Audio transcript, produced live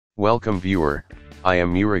Welcome viewer, I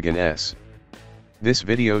am Murugan S. This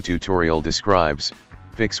video tutorial describes,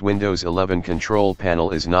 fix Windows 11 control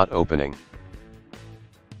panel is not opening.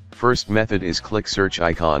 First method is click search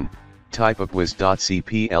icon, type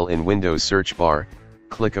appwiz.cpl in Windows search bar,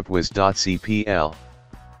 click appwiz.cpl.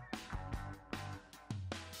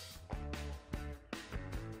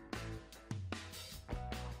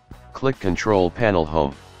 Click Control Panel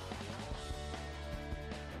Home.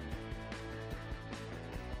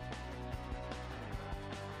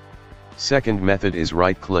 Second method is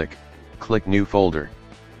right-click, click New Folder.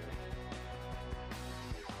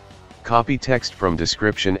 Copy text from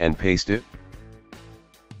description and paste it.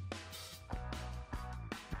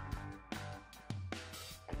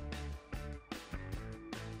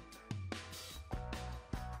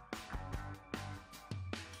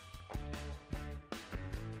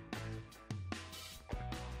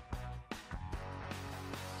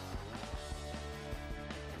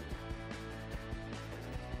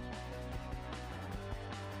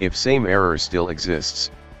 If same error still exists,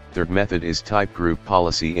 third method is type group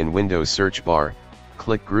policy in Windows search bar,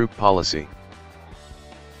 click group policy.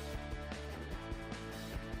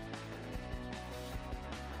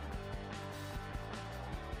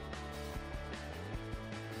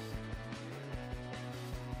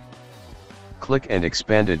 Click and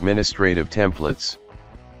expand administrative templates.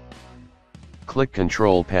 Click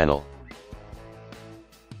Control Panel.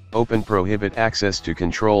 Open Prohibit access to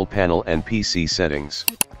Control Panel and PC settings.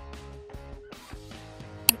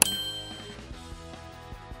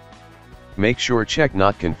 Make sure Check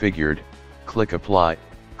Not Configured, click Apply,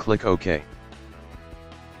 click OK.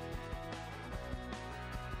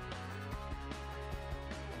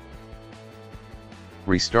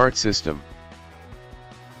 Restart system.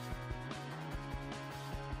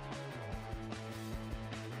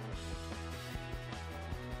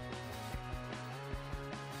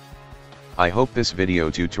 I hope this video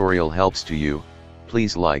tutorial helps to you.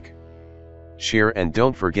 Please like, share and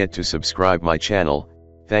don't forget to subscribe my channel.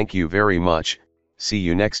 Thank you very much. See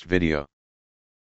you next video.